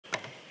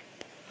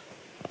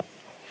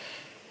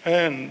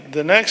And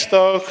the next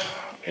talk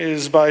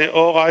is by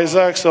Oran,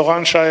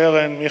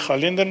 Shayer, and Micha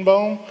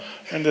Lindenbaum,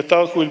 and the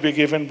talk will be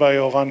given by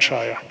Oran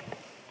Shayer.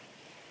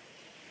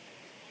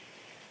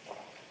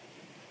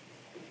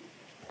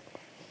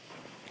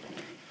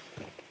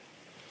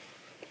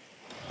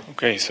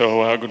 Okay,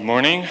 so good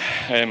morning.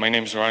 My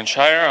name is Oran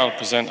Shayer. I'll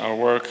present our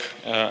work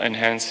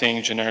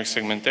enhancing generic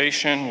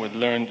segmentation with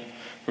learned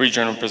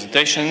regional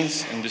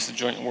representations, and this is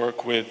joint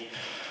work with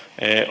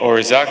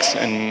Oran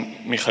and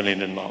Micha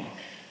Lindenbaum.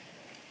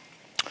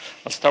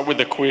 I'll start with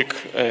a quick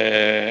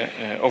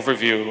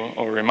overview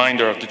or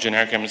reminder of the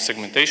generic image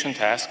segmentation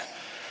task.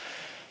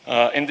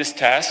 In this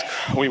task,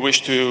 we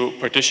wish to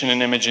partition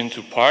an image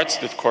into parts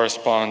that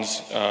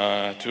corresponds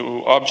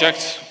to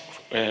objects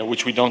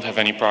which we don't have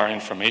any prior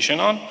information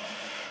on.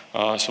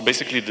 So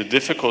basically the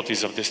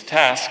difficulties of this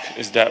task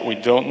is that we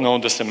don't know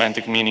the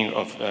semantic meaning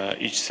of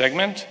each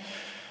segment,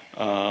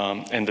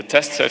 and the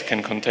test set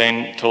can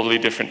contain totally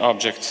different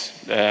objects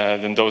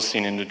than those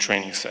seen in the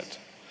training set.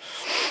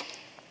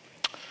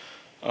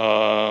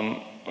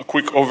 A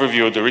quick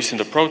overview of the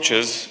recent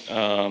approaches.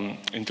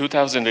 In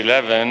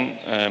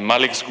 2011,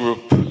 Malik's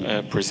group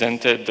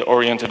presented the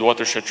Oriented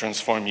Watershed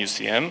Transform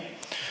UCM,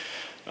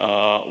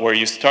 where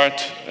you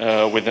start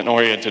with an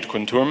oriented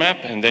contour map,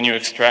 and then you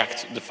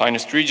extract the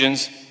finest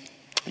regions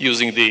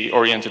using the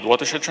Oriented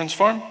Watershed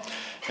Transform,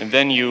 and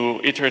then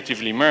you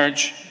iteratively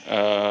merge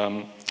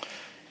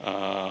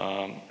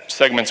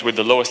segments with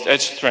the lowest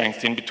edge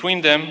strength in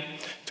between them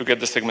to get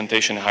the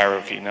segmentation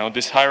hierarchy. Now,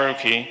 this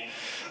hierarchy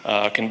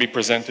can be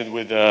presented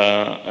with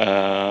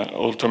an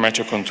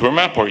ultrametric contour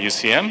map, or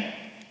UCM,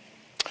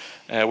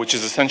 which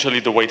is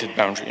essentially the weighted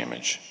boundary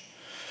image.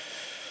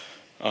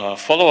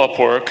 Follow-up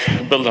work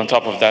built on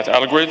top of that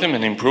algorithm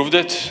and improved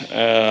it.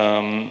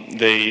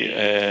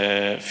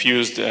 They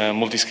fused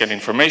multi-scale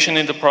information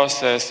in the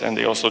process, and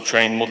they also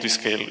trained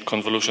multi-scale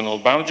convolutional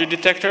boundary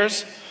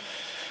detectors.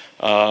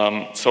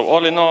 So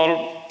all in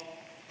all,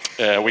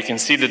 we can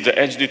see that the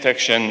edge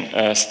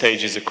detection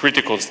stage is a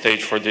critical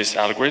stage for this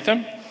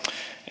algorithm.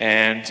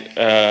 And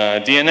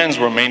DNNs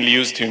were mainly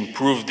used to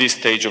improve this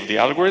stage of the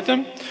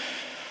algorithm.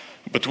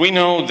 But we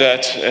know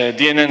that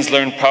DNNs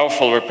learn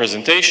powerful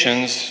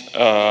representations,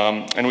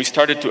 and we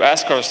started to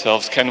ask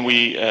ourselves, can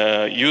we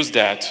use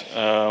that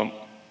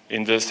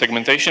in the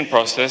segmentation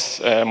process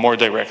more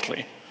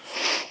directly?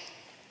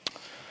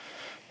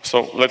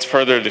 So let's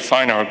further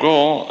define our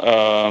goal.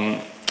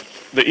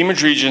 The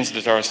image regions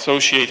that are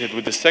associated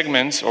with the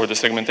segments or the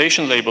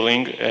segmentation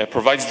labeling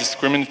provides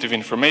discriminative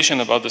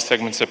information about the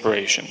segment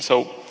separation.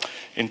 So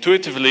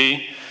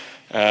intuitively,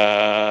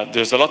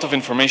 there's a lot of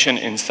information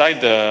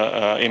inside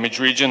the image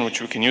region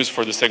which we can use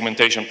for the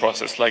segmentation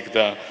process, like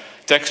the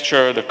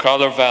texture, the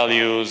color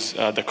values,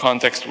 the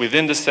context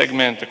within the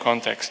segment, the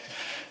context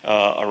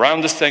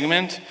around the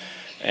segment.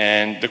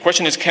 And the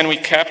question is, can we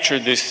capture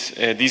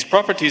these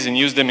properties and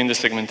use them in the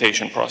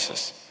segmentation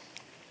process?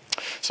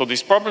 So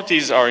these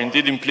properties are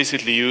indeed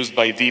implicitly used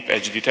by deep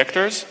edge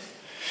detectors,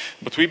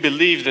 but we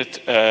believe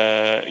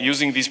that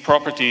using these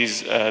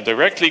properties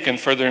directly can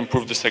further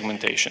improve the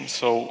segmentation.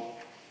 So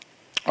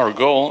our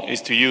goal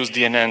is to use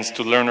DNNs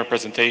to learn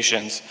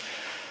representations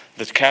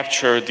that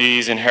capture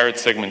these inherent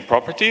segment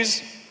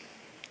properties,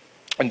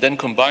 and then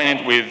combine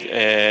it with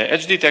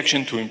edge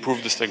detection to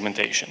improve the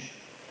segmentation.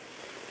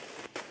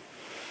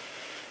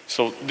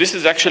 So this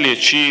is actually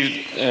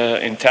achieved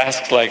in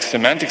tasks like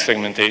semantic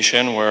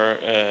segmentation,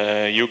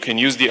 where you can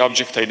use the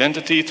object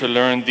identity to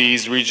learn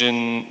this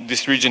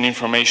region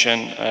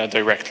information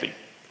directly.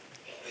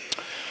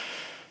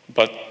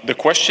 But the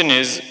question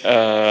is,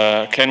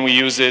 can we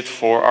use it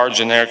for our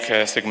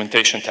generic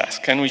segmentation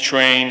task? Can we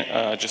train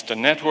just a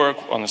network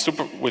on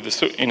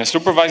in a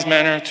supervised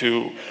manner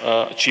to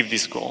achieve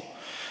this goal?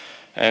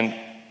 And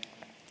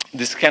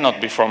this cannot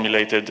be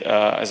formulated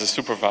as a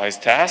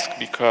supervised task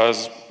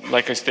because,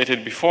 like I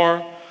stated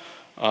before,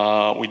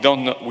 we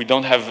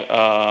don't have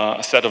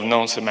a set of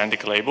known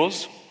semantic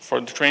labels for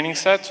the training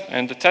set,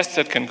 and the test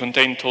set can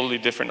contain totally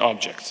different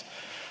objects.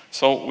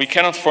 So we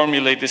cannot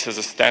formulate this as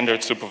a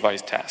standard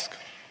supervised task.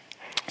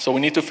 So we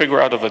need to figure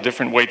out a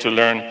different way to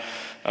learn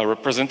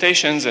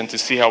representations and to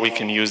see how we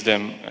can use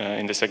them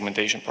in the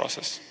segmentation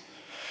process.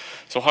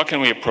 So how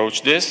can we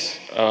approach this?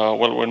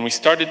 Well, when we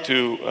started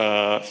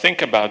to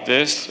think about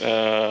this,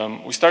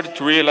 we started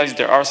to realize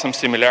there are some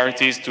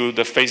similarities to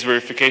the face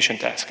verification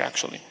task,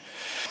 actually.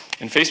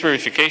 In face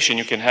verification,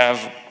 you can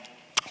have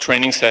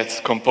training sets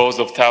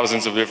composed of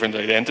thousands of different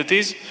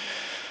identities,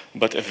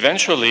 but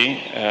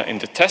eventually, in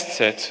the test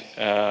set,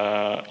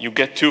 you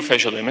get two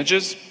facial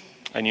images,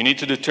 and you need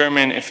to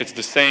determine if it's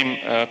the same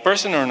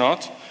person or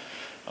not,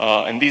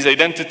 and these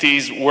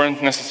identities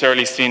weren't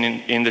necessarily seen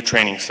in the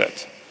training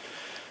set.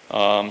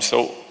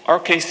 So our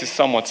case is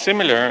somewhat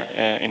similar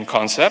in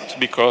concept,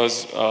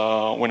 because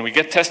when we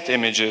get test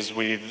images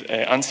with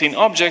unseen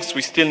objects,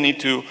 we still need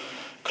to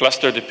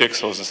cluster the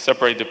pixels,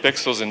 separate the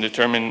pixels, and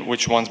determine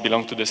which ones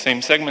belong to the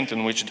same segment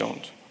and which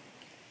don't.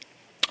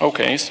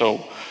 Okay,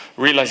 so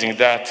realizing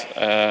that,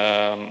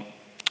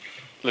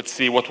 let's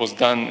see what was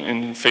done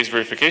in face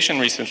verification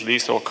recently.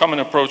 So a common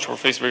approach for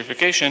face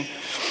verification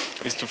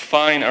is to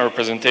find a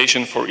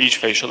representation for each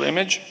facial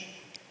image,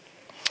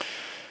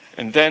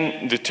 and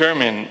then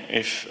determine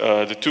if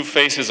the two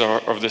faces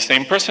are of the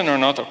same person or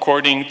not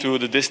according to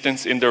the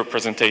distance in the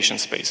representation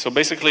space. So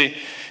basically,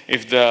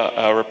 if the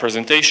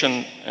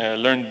representation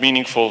learned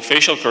meaningful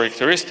facial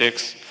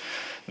characteristics,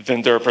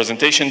 then the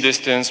representation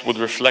distance would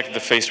reflect the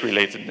face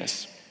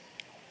relatedness.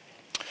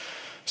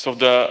 So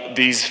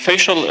these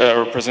facial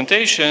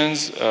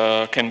representations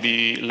can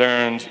be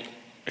learned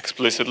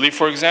explicitly,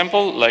 for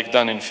example, like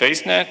done in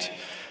FaceNet,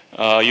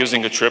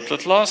 using a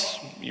triplet loss.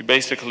 You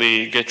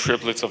basically get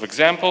triplets of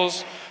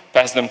examples,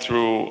 pass them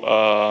through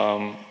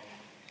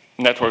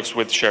networks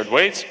with shared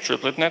weights,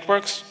 triplet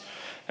networks,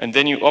 and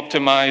then you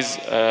optimize,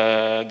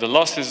 the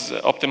loss is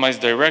optimized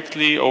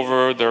directly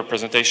over the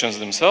representations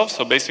themselves.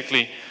 So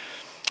basically,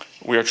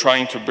 we are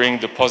trying to bring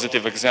the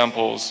positive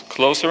examples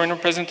closer in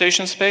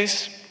representation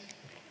space,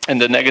 and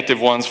the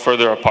negative ones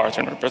further apart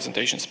in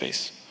representation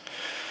space.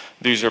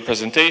 These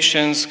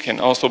representations can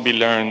also be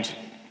learned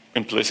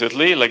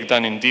implicitly, like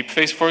done in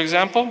DeepFace, for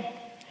example,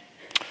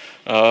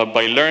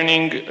 by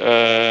learning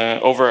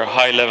over a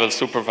high-level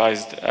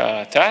supervised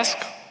task,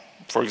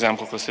 for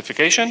example,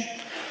 classification,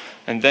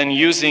 and then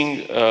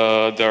using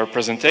the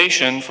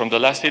representation from the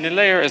last hidden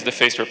layer as the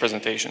face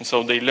representation.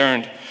 So they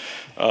learned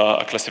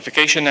a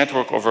classification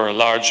network over a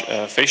large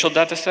facial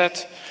data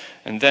set,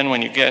 and then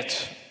when you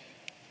get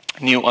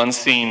new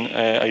unseen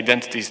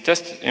identities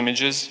test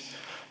images,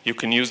 you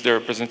can use the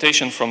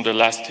representation from the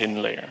last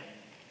hidden layer.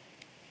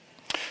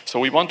 So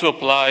we want to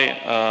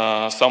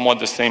apply somewhat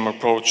the same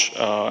approach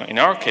in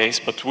our case,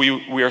 but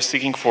we are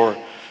seeking for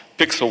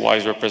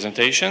pixel-wise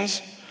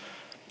representations.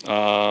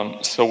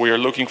 So we are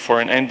looking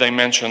for an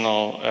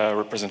n-dimensional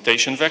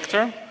representation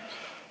vector.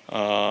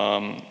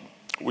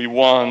 We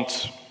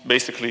want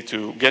basically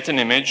to get an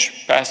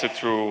image, pass it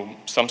through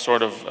some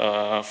sort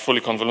of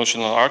fully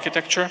convolutional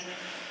architecture,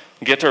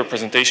 get a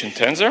representation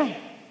tensor,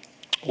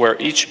 where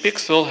each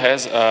pixel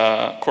has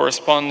a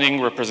corresponding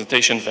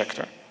representation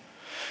vector.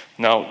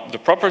 Now, the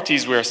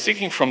properties we are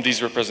seeking from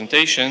these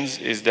representations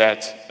is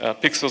that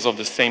pixels of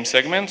the same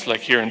segment, like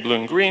here in blue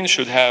and green,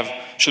 should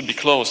be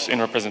close in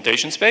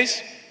representation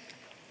space,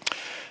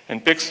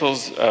 and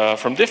pixels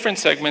from different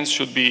segments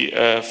should be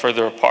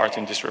further apart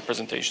in this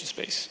representation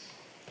space.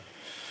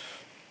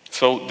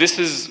 So this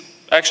is,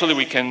 actually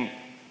we can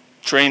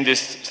train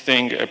this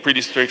thing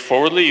pretty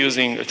straightforwardly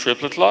using a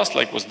triplet loss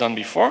like was done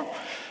before,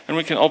 and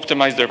we can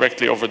optimize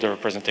directly over the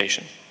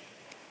representation.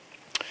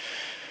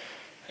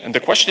 And the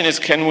question is,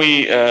 can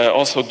we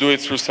also do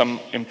it through some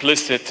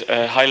implicit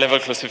high-level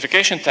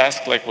classification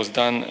task like was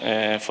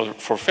done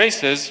for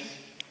faces?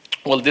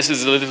 Well, this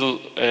is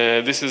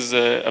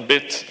a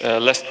bit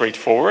less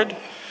straightforward.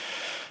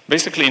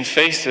 Basically, in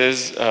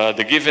faces,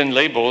 the given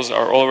labels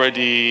are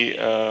already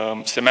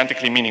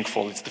semantically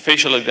meaningful. It's the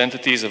facial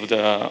identities of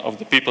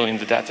the people in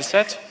the data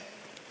set.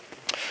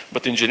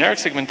 But in generic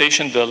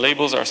segmentation, the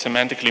labels are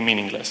semantically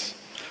meaningless.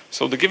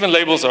 So the given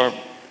labels are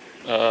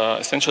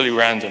essentially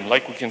random.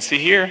 Like we can see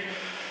here,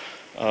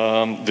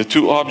 the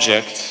two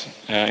objects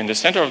in the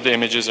center of the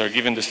images are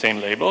given the same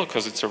label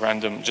because it's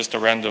just a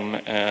random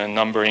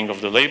numbering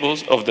of the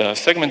labels of the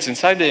segments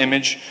inside the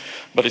image,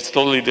 but it's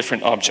totally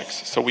different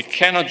objects. So we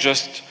cannot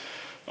just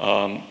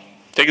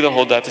take the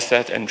whole data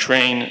set and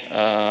train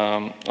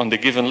on the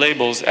given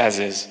labels as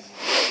is.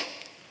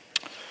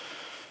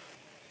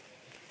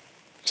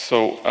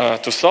 So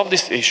to solve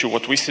this issue,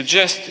 what we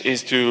suggest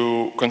is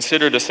to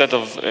consider the set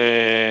of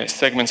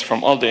segments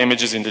from all the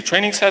images in the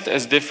training set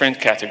as different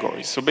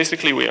categories. So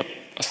basically, we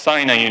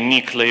assign a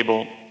unique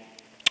label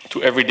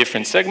to every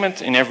different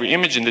segment in every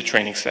image in the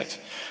training set.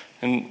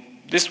 And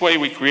this way,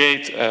 we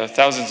create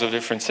thousands of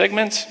different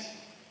segments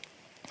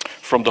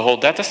from the whole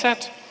data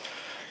set.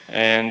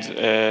 And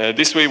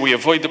this way, we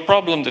avoid the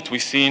problem that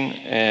we've seen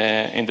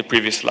in the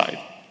previous slide.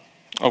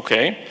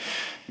 Okay.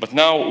 But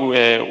now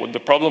the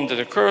problem that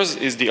occurs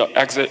is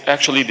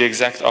actually the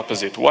exact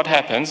opposite. What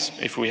happens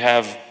if we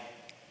have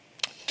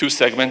two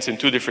segments in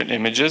two different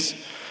images,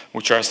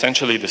 which are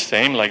essentially the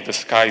same, like the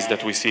skies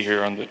that we see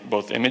here on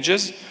both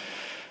images,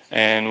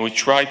 and we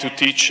try to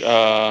teach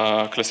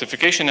a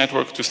classification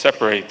network to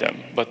separate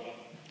them? But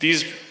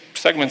these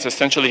segments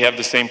essentially have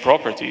the same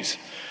properties.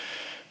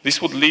 This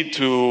would lead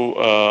to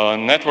a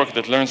network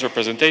that learns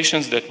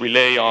representations that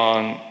rely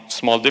on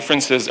small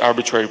differences,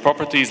 arbitrary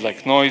properties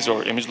like noise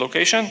or image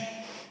location.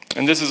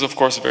 And this is, of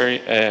course, very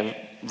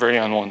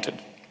unwanted.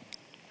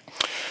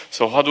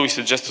 So how do we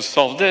suggest to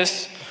solve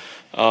this?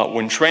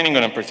 When training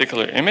on a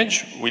particular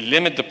image, we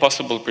limit the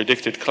possible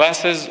predicted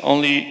classes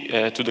only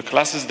to the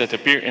classes that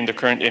appear in the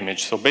current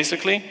image. So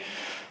basically,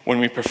 when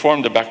we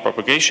perform the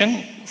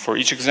backpropagation, for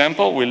each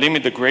example, we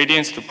limit the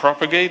gradients to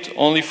propagate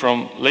only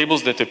from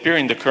labels that appear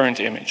in the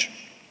current image.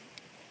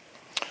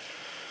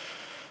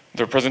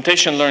 The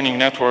representation learning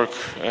network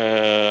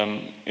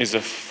is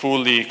a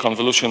fully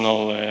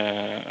convolutional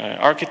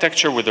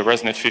architecture with a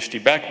ResNet 50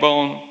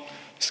 backbone,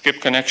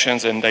 skip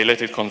connections, and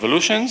dilated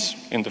convolutions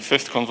in the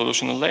 5th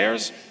convolutional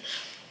layers.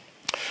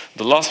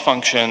 The loss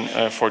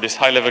function for this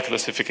high-level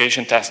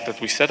classification task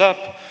that we set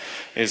up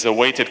is a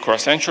weighted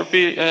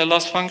cross-entropy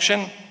loss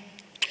function,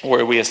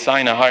 where we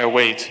assign a higher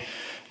weight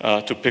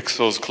to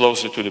pixels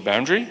closer to the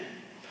boundary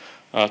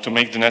to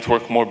make the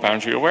network more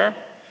boundary aware.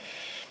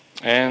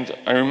 And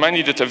I remind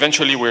you that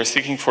eventually we're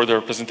seeking for the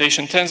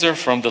representation tensor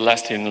from the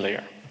last hidden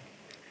layer.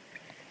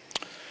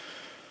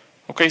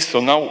 Okay, so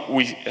now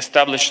we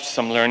established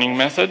some learning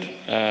method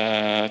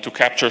to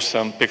capture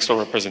some pixel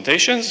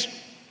representations.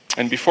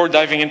 And before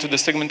diving into the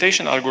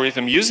segmentation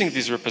algorithm using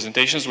these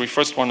representations, we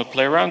first want to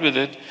play around with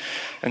it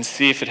and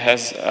see if it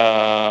has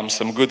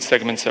some good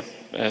segment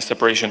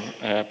separation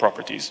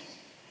properties.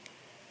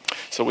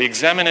 So we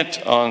examine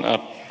it on a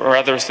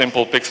rather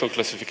simple pixel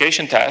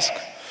classification task,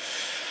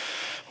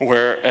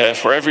 where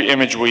for every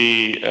image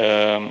we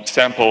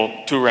sample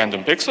 2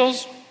 random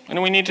pixels,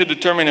 and we need to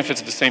determine if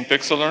it's the same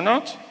pixel or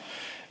not.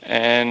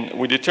 And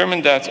we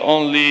determine that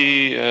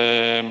only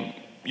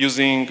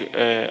using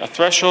a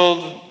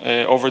threshold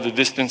over the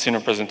distance in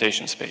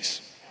representation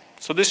space.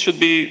 So this should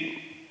be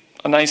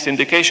a nice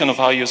indication of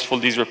how useful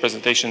these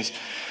representations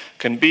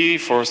can be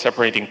for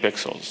separating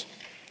pixels.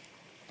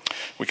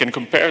 We can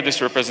compare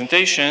this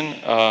representation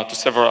to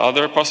several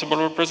other possible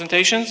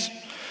representations.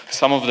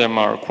 Some of them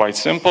are quite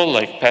simple,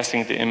 like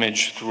passing the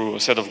image through a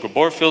set of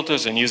Gabor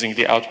filters and using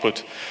the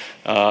output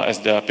as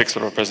the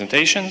pixel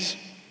representations.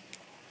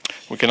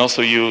 We can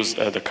also use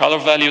the color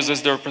values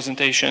as the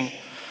representation.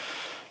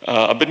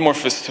 A bit more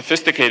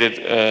sophisticated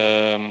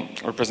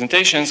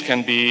representations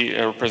can be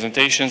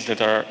representations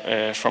that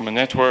are from a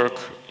network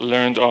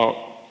learned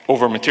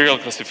over material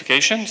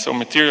classification. So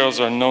materials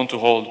are known to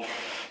hold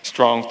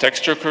strong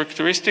texture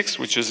characteristics,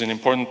 which is an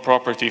important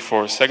property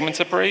for segment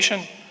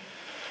separation.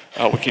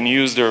 We can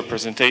use the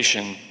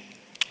representation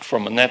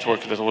from a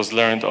network that was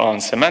learned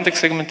on semantic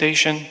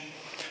segmentation.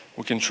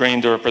 We can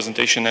train the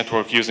representation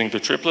network using the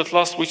triplet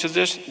loss we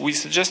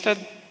suggested,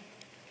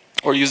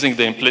 or using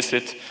the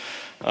implicit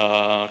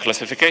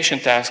classification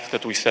task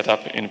that we set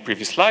up in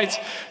previous slides.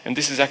 And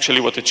this is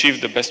actually what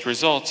achieved the best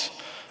results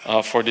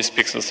for this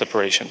pixel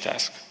separation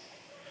task.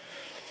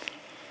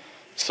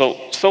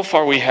 So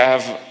far we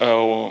have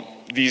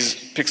these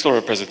pixel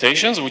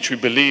representations, which we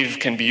believe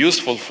can be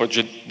useful for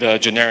the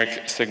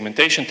generic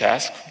segmentation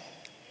task.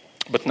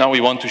 But now we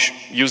want to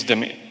use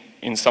them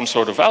in some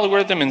sort of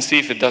algorithm and see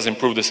if it does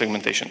improve the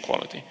segmentation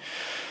quality.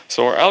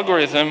 So our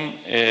algorithm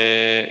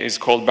is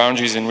called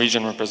Boundaries in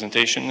Region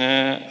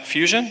Representation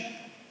Fusion.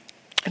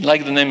 And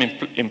like the name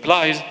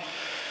implies,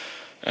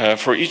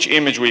 for each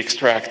image we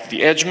extract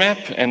the edge map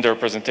and the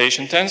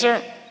representation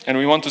tensor, and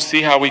we want to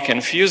see how we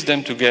can fuse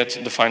them to get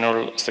the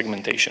final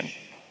segmentation.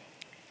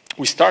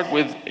 We start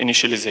with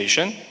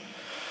initialization.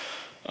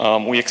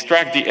 We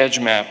extract the edge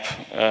map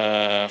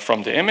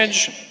from the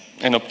image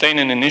and obtain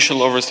an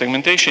initial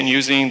over-segmentation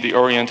using the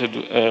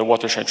oriented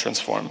watershed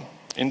transform.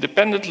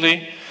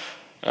 Independently,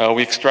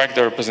 we extract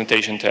the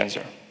representation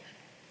tensor.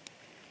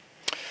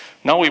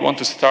 Now we want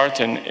to start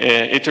an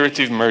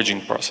iterative merging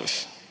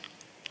process.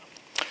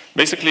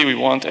 Basically, we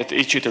want at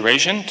each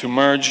iteration to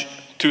merge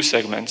 2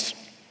 segments.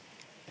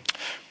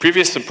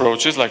 Previous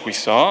approaches, like we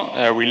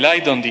saw,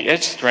 relied on the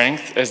edge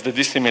strength as the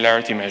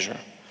dissimilarity measure.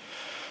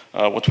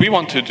 What we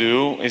want to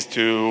do is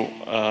to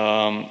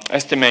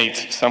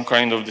estimate some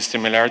kind of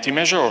dissimilarity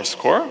measure or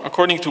score,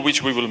 according to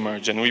which we will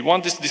merge. And we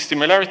want this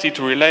dissimilarity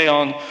to rely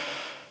on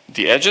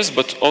the edges,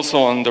 but also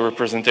on the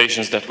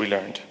representations that we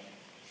learned.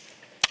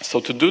 So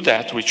to do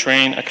that, we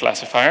train a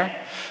classifier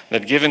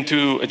that, given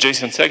 2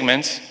 adjacent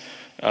segments,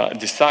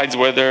 decides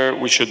whether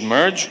we should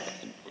merge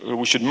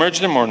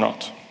them or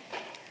not.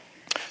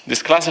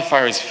 This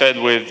classifier is fed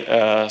with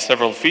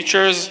several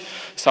features.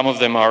 Some of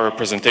them are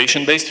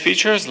representation-based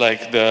features,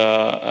 like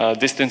the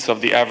distance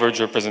of the average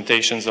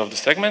representations of the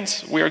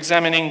segments we're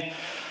examining,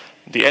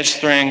 the edge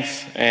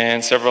strength,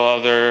 and several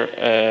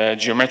other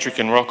geometric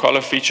and raw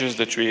color features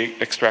that we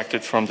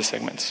extracted from the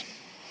segments.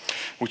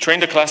 We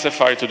train the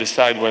classifier to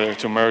decide whether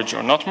to merge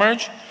or not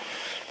merge.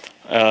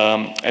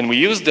 And we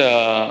use the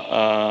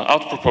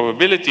output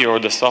probability, or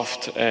the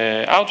soft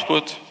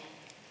output,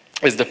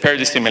 as the pair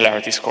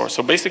dissimilarity score.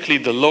 So basically,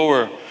 the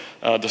lower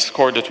the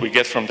score that we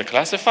get from the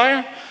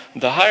classifier,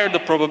 the higher the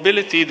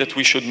probability that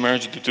we should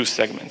merge the 2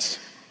 segments.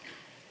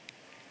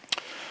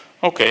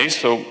 Okay,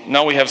 so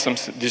now we have some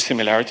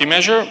dissimilarity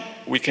measure.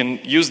 We can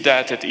use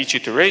that at each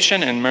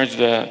iteration and merge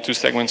the 2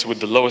 segments with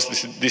the lowest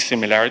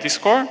dissimilarity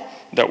score.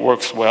 That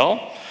works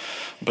well.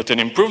 But an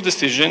improved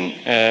decision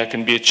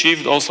can be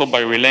achieved also by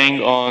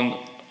relying on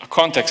a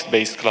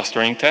context-based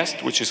clustering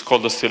test, which is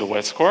called the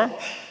silhouette score.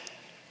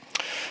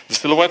 The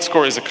silhouette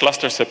score is a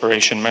cluster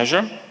separation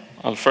measure.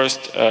 I'll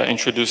first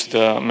introduce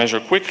the measure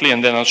quickly,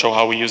 and then I'll show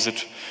how we use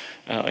it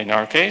in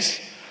our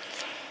case.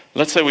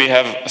 Let's say we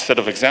have a set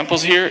of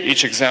examples here.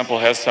 Each example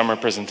has some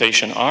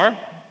representation R.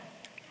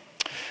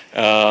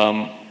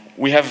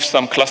 We have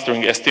some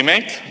clustering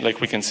estimate, like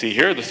we can see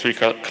here, the 3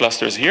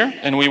 clusters here,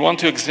 and we want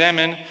to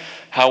examine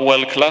how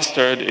well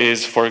clustered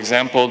is, for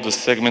example, the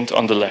segment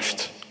on the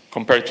left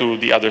compared to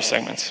the other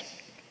segments.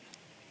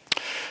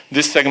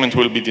 This segment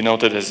will be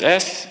denoted as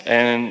S,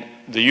 and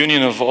the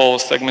union of all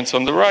segments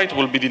on the right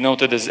will be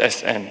denoted as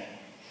Sn.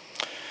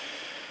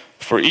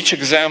 For each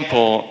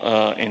example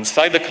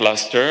inside the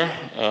cluster,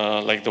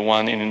 like the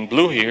one in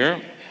blue here,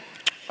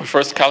 we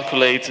first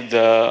calculate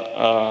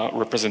the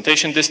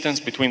representation distance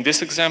between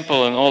this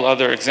example and all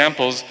other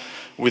examples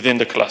within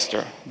the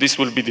cluster. This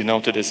will be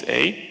denoted as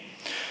A.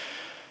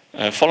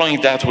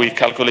 Following that, we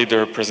calculate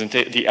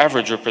the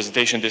average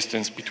representation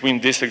distance between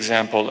this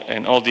example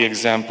and all the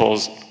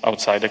examples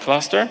outside the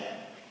cluster.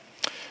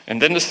 And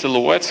then the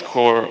silhouette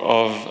score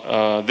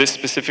of this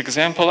specific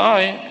example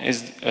I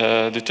is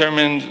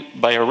determined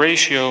by a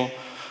ratio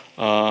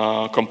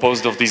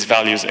composed of these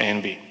values A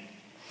and B.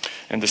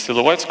 And the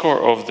silhouette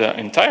score of the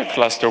entire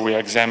cluster we are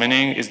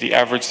examining is the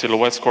average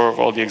silhouette score of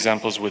all the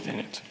examples within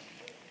it.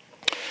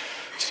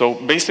 So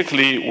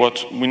basically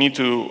what we need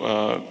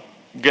to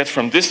get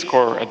from this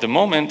score at the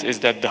moment is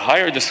that the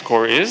higher the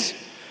score is,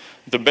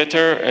 the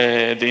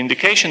better the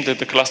indication that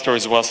the cluster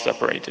is well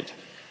separated.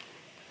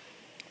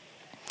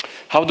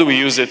 How do we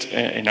use it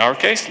in our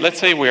case? Let's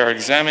say we are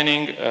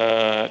examining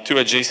two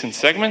adjacent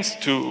segments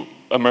to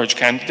a merge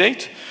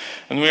candidate,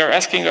 and we are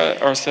asking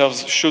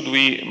ourselves, should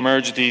we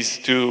merge these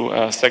two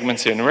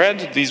segments in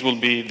red? These will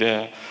be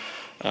the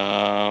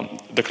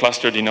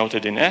cluster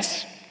denoted in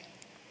S.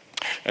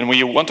 And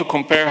we want to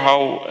compare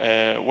how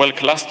well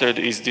clustered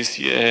is this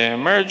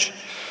merge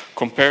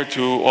compared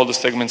to all the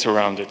segments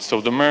around it. So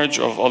the merge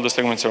of all the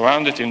segments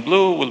around it in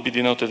blue will be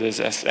denoted as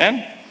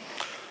Sn.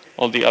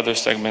 All the other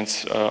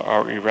segments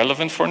are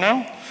irrelevant for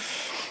now.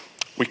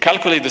 We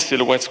calculate the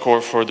silhouette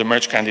score for the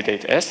merge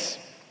candidate S,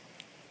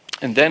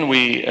 and then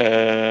we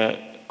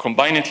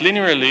combine it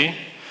linearly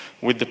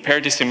with the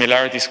pair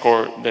dissimilarity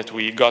score that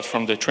we got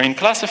from the trained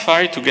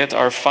classifier to get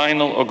our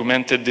final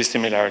augmented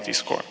dissimilarity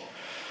score.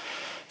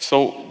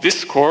 So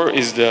this score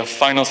is the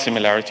final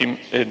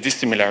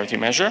dissimilarity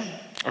measure,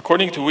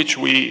 according to which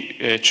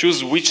we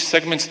choose which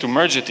segments to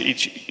merge at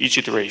each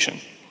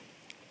iteration.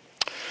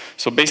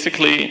 So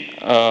basically,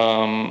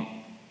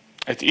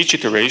 at each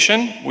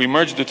iteration, we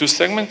merge the two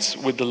segments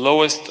with the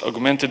lowest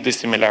augmented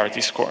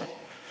dissimilarity score.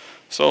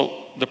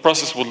 So the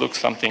process would look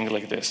something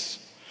like this.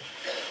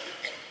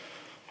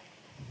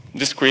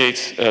 This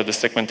creates the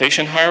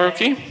segmentation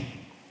hierarchy.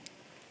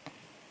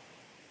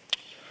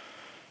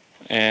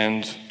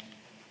 And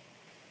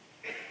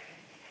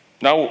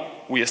now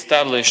we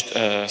established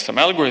some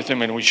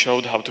algorithm, and we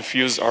showed how to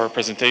fuse our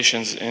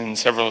representations in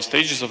several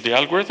stages of the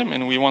algorithm,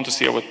 and we want to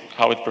see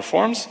how it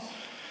performs.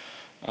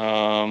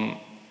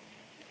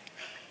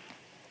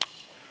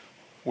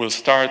 We'll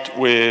start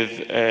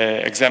with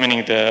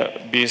examining the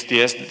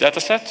BSDS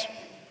dataset.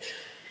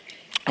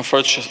 I'll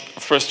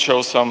first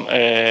show some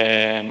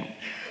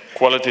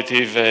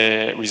qualitative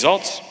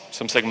results,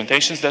 some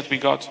segmentations that we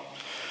got.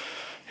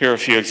 Here are a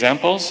few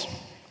examples.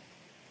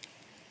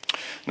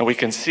 Now we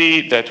can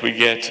see that we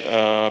get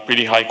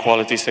pretty high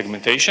quality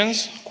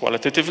segmentations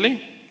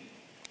qualitatively.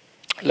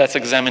 Let's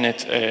examine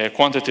it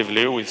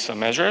quantitatively with some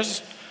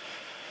measures.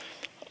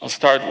 I'll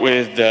start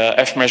with the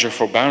F measure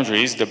for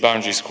boundaries, the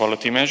boundaries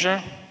quality measure.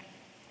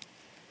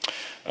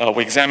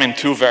 We examine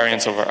two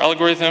variants of our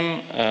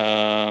algorithm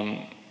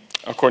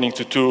according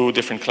to two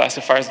different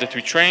classifiers that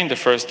we trained. The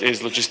first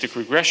is logistic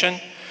regression,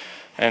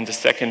 and the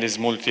second is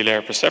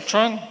multi-layer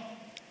perceptron.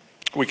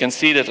 We can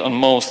see that on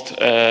most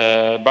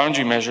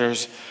boundary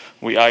measures,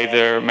 we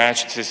either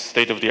matched the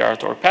state of the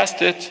art or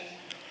passed it.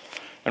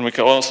 And we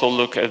can also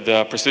look at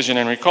the precision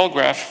and recall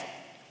graph.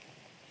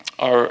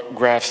 Our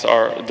graphs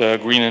are the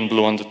green and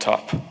blue on the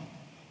top.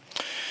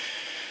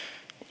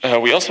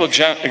 We also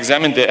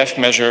examined the F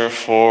measure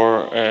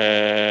for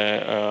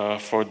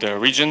the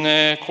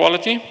region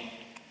quality.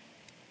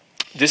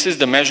 This is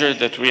the measure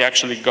that we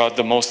actually got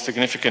the most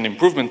significant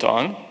improvement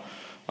on.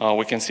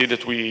 We can see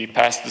that we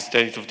passed the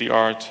state of the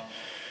art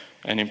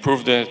and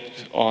improved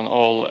it on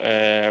all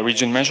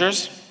region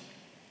measures.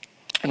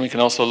 And we can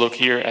also look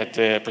here at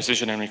the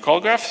precision and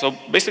recall graph. So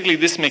basically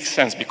this makes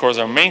sense because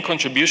our main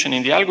contribution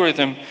in the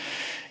algorithm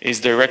is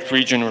direct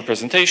region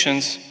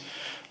representations.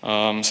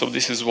 So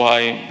this is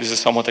why this is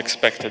somewhat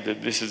expected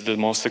that this is the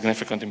most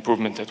significant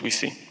improvement that we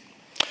see.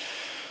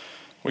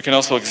 We can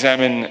also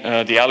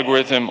examine the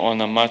algorithm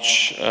on a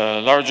much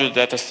larger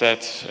data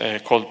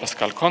set called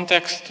Pascal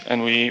context,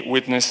 and we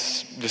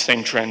witness the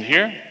same trend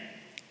here.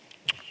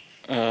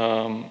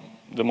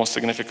 The most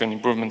significant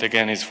improvement,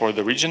 again, is for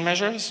the region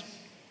measures.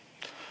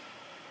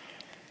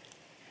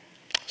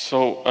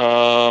 So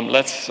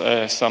let's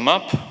sum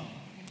up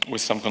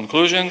with some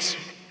conclusions.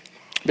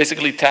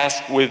 Basically,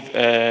 tasks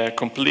without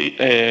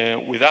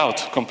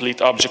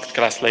complete object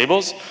class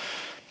labels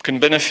can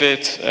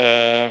benefit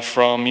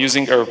from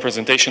using a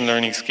representation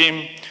learning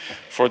scheme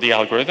for the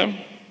algorithm.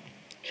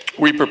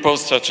 We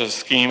propose such a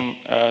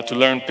scheme to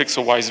learn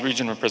pixel-wise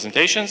region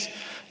representations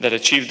that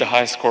achieve the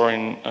highest score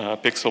in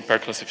pixel pair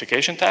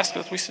classification task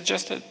that we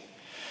suggested.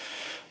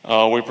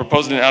 We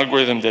proposed an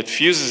algorithm that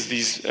fuses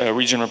these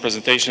region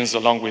representations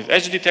along with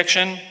edge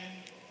detection,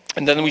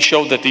 and then we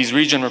showed that these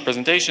region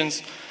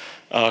representations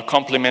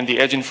complement the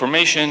edge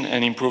information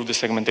and improve the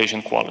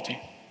segmentation quality.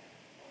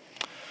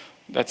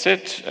 That's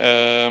it.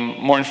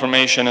 More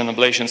information and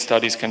ablation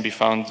studies can be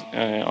found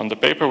on the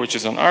paper, which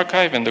is on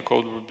archive, and the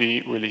code will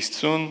be released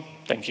soon.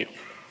 Thank you.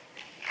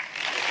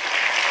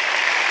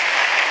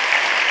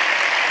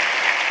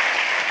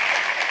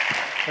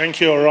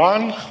 Thank you,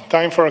 Oran.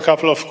 Time for a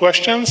couple of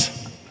questions.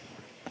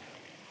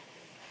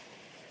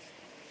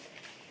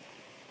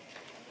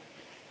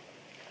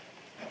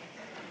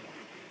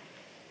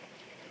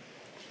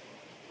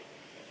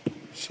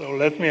 So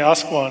let me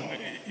ask one.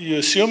 You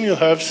assume you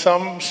have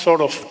some sort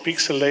of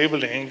pixel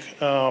labeling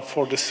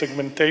for the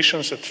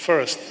segmentations at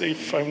first,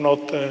 if I'm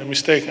not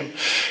mistaken.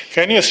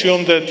 Can you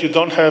assume that you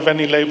don't have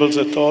any labels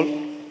at all?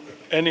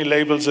 And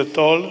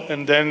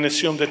then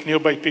assume that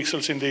nearby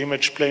pixels in the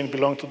image plane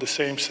belong to the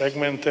same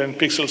segment and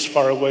pixels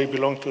far away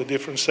belong to a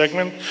different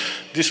segment?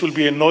 This will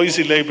be a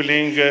noisy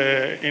labeling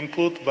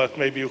input, but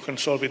maybe you can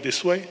solve it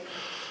this way.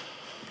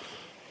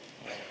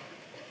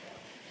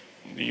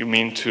 You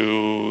mean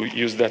to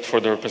use that for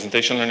the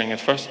representation learning at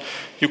first?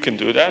 You can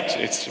do that.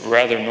 It's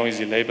rather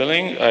noisy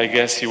labeling. I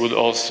guess you would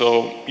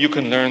also, you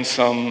can learn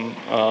some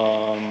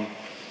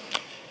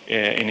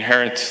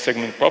inherent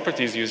segment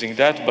properties using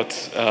that, but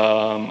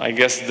I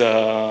guess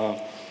the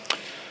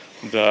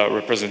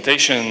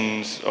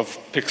representations of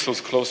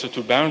pixels closer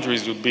to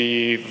boundaries would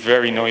be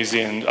very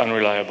noisy and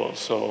unreliable.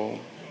 So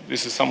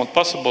this is somewhat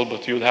possible,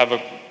 but you would have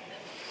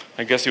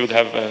I guess you would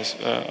have a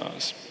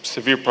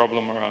severe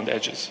problem around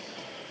edges.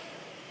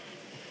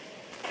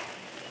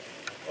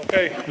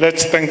 Okay,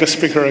 let's thank the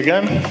speaker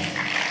again.